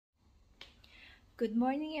Good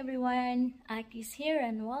morning everyone, Aki's here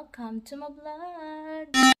and welcome to my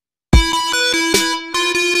vlog.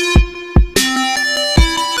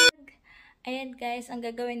 Ayan guys, ang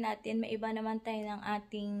gagawin natin, may iba naman tayo ng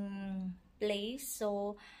ating place.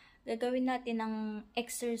 So, gagawin natin ng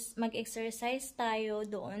mag-exercise tayo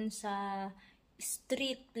doon sa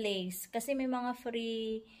street place. Kasi may mga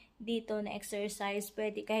free dito na exercise.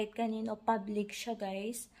 Pwede kahit kanino, public siya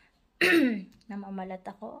guys. Namamalat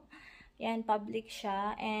ako. Yan, public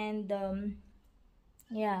siya. And,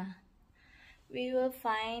 yeah. We will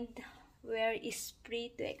find where is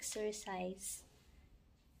free to exercise.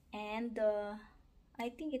 And,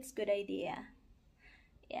 I think it's good idea.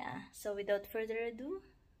 Yeah. So, without further ado,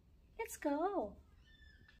 let's go!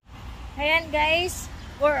 Ayan guys,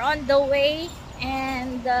 we're on the way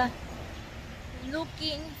and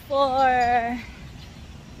looking for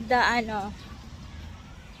the,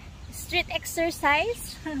 street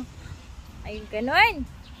exercise. Ayun, ganun.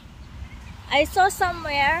 I saw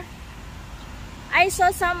somewhere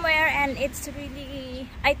and it's really,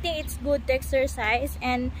 I think it's good to exercise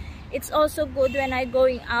and it's also good when I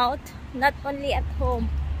going out, not only at home.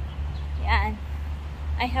 Yan.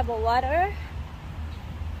 I have a water.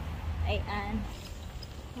 Ayan.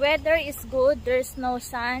 Weather is good. There's no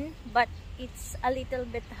sun, but it's a little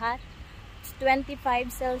bit hot. It's 25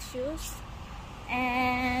 Celsius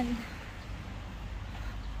and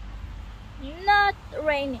not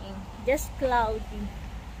raining, just cloudy.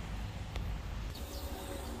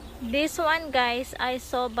 This one guys I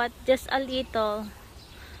saw, but just a little.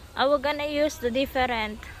 I was gonna use the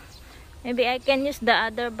different, maybe I can use the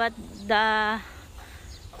other, but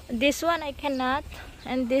this one I cannot,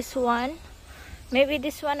 and this one maybe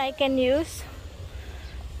this one I can use,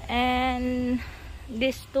 and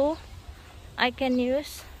these two I can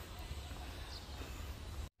use.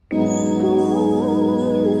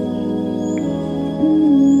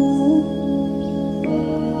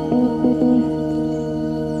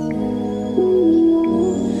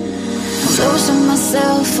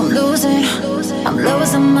 I'm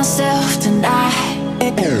losing myself tonight.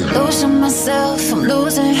 Losing myself, I'm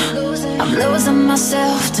losing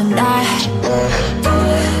myself tonight.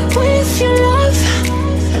 With your love,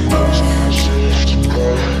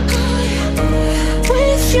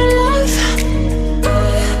 with your love,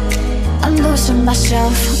 I'm losing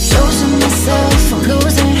myself, I'm losing myself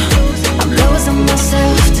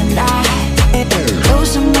tonight.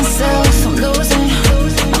 Losing myself, I'm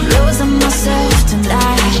losing myself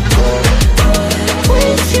tonight.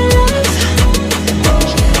 With your love, with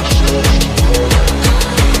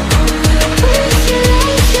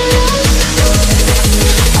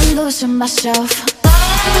your love, I'm losing myself.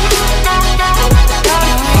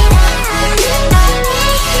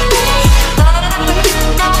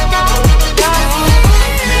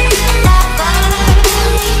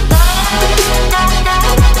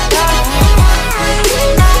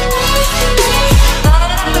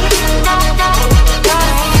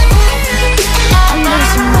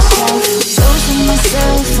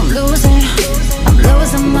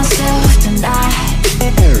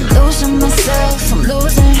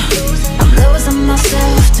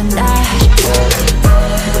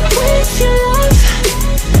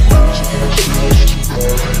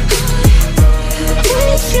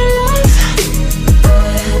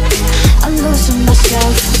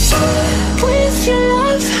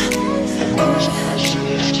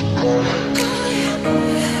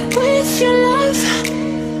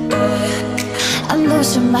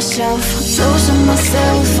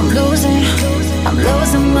 I'm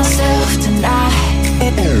losing myself tonight.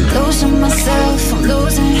 Losing myself, I'm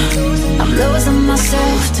losing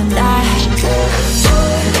myself tonight.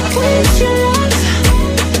 With your love,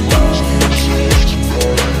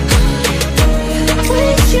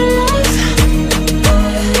 with your love,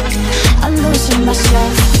 I'm losing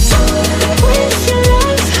myself. With your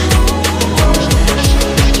love,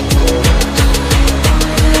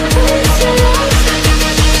 with your love,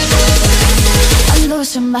 I'm losing myself. I'm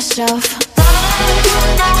losing myself.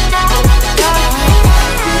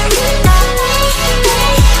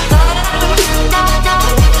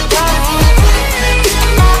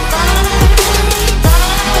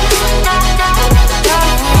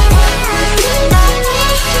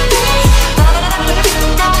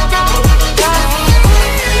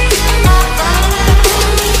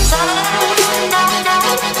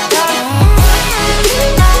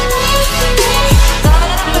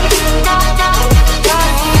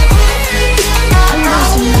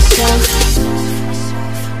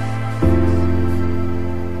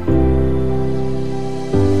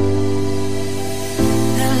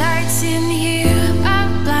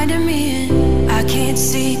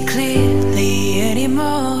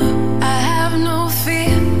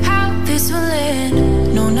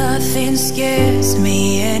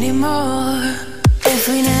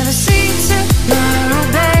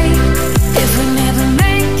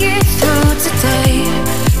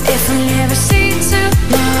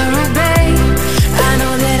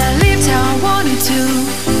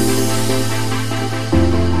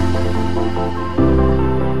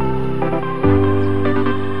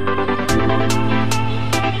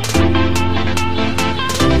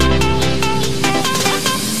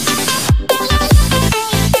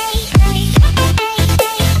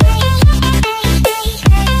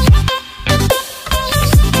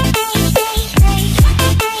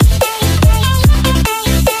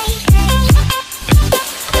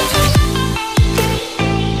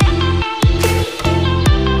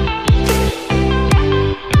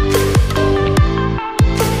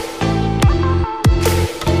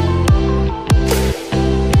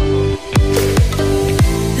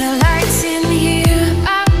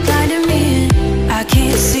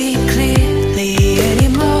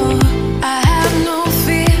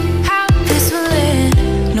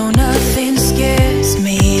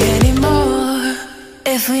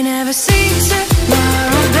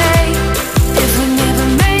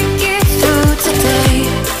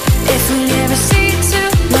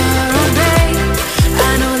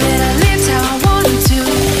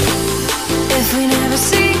 never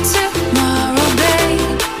see tomorrow,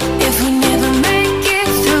 babe, if we never make it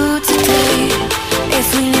through today,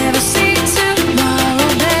 if we never see tomorrow,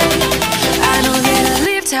 babe, I know that I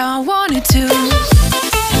lived how I wanted to.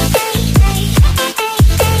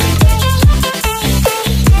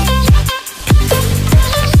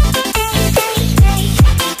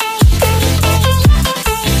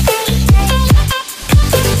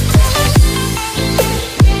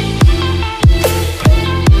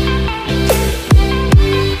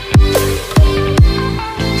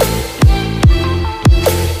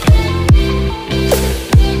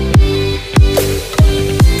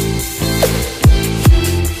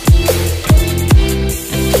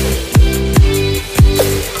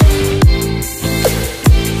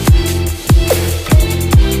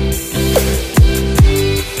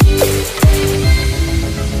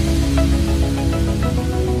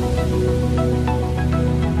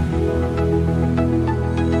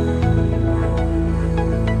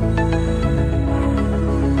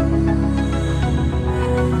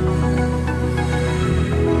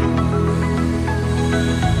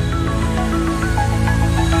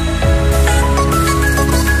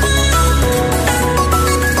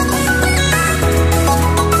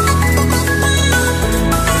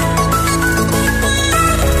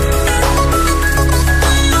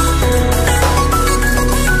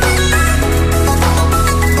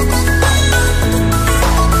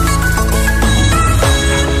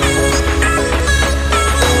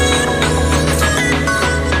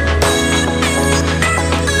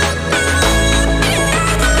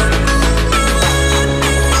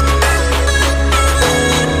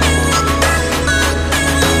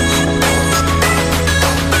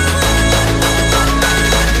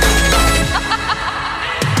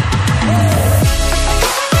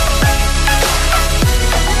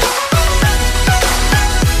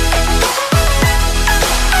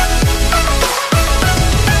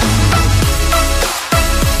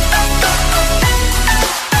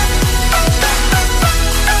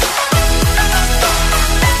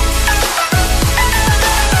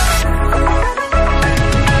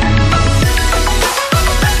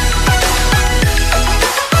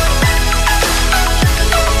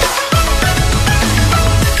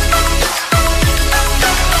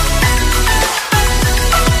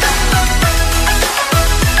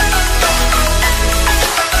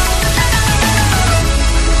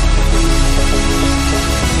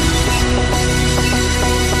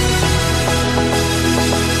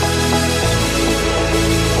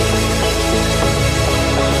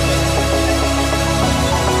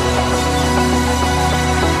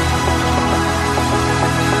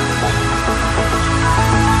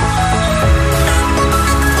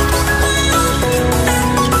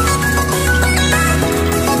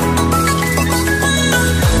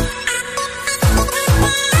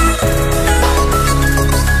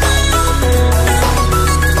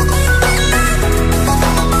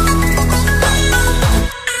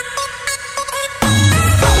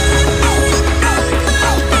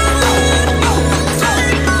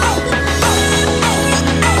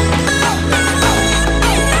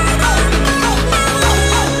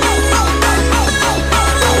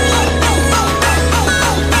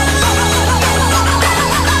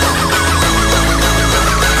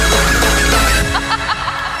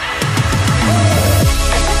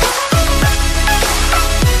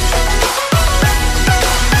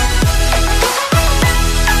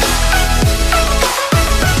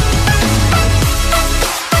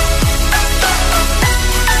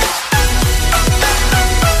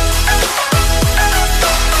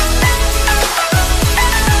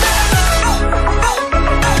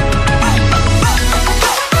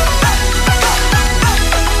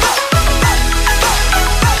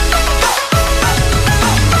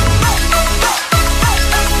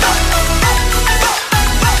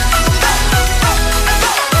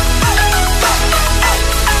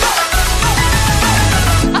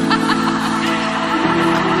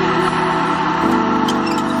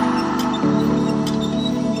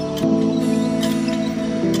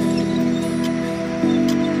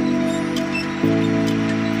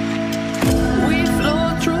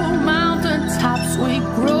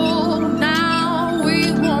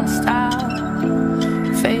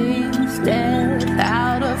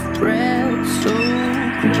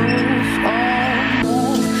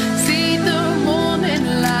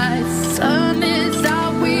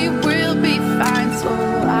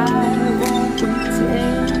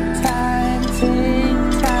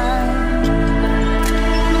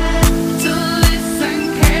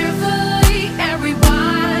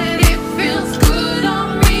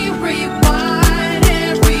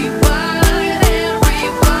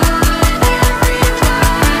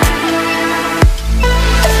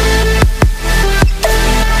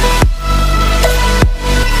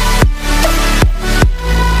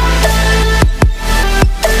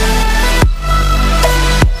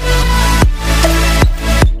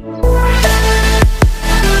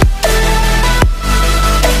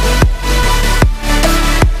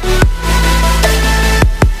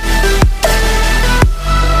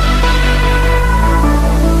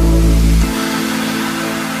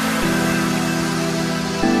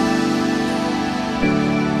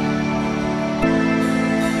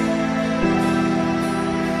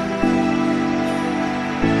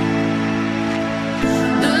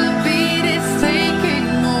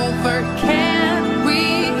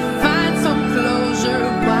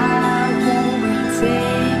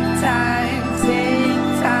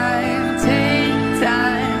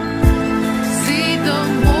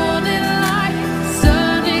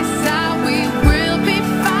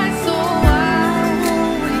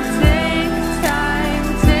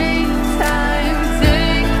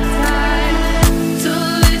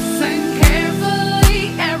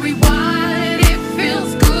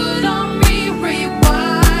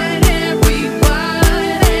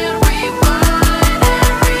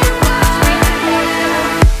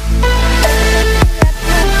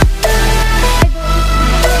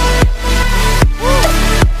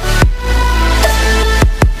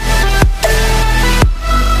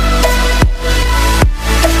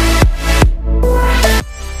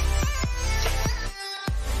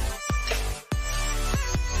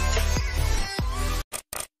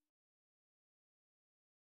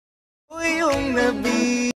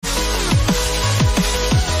 Nabi.